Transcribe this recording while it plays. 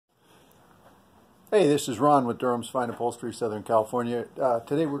Hey, this is Ron with Durham's Fine Upholstery, Southern California.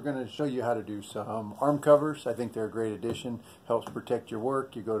 Today we're going to show you how to do some arm covers. I think they're a great addition. Helps protect your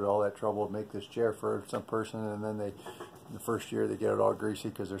work. You go to all that trouble to make this chair for some person, and then in the first year they get it all greasy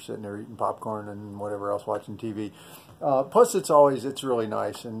because they're sitting there eating popcorn and whatever else, watching TV. Plus it's really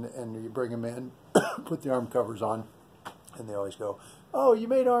nice, and you bring them in, put the arm covers on, and they always go, "Oh, you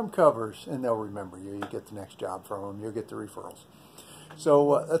made arm covers," and they'll remember you. You get the next job from them. You'll get the referrals.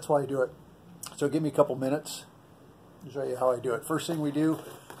 So that's why I do it. So give me a couple minutes to show you how I do it. First thing we do,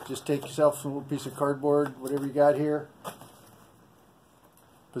 just take yourself a little piece of cardboard, whatever you got here,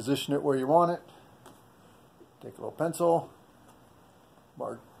 position it where you want it, take a little pencil,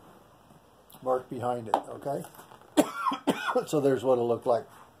 mark behind it, okay? So there's what it'll look like.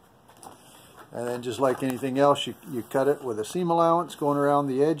 And then just like anything else, you cut it with a seam allowance going around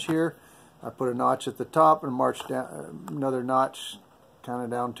the edge here. I put a notch at the top and march down another notch kind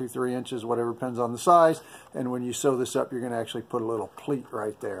of down 2-3 inches, whatever, depends on the size. And when you sew this up, you're going to actually put a little pleat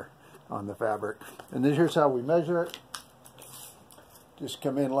right there on the fabric. And then here's how we measure it. Just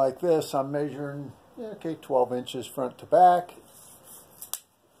come in like this. I'm measuring, 12 inches front to back.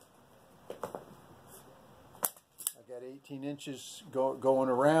 I got 18 inches going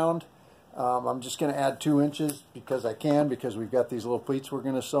around. I'm just going to add 2 inches because I can, because we've got these little pleats we're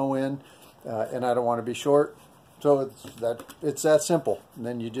going to sew in, and I don't want to be short. So it's that simple. And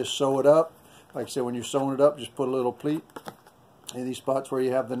then you just sew it up. Like I said, when you're sewing it up, just put a little pleat in these spots where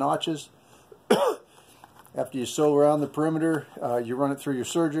you have the notches. After you sew around the perimeter, you run it through your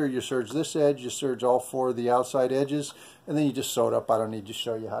serger. You serge this edge, you serge all 4 of the outside edges, and then you just sew it up. I don't need to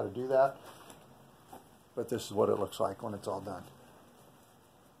show you how to do that, but this is what it looks like when it's all done.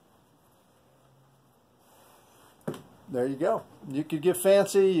 There you go. You could get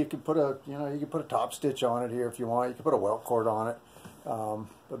fancy. You could put a, you could put a top stitch on it here if you want. You could put a welt cord on it.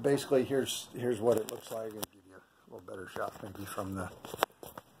 But basically, here's what it looks like. I'll give you a little better shot maybe from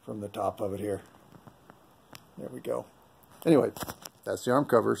the top of it here. There we go. Anyway, that's the arm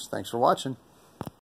covers. Thanks for watching.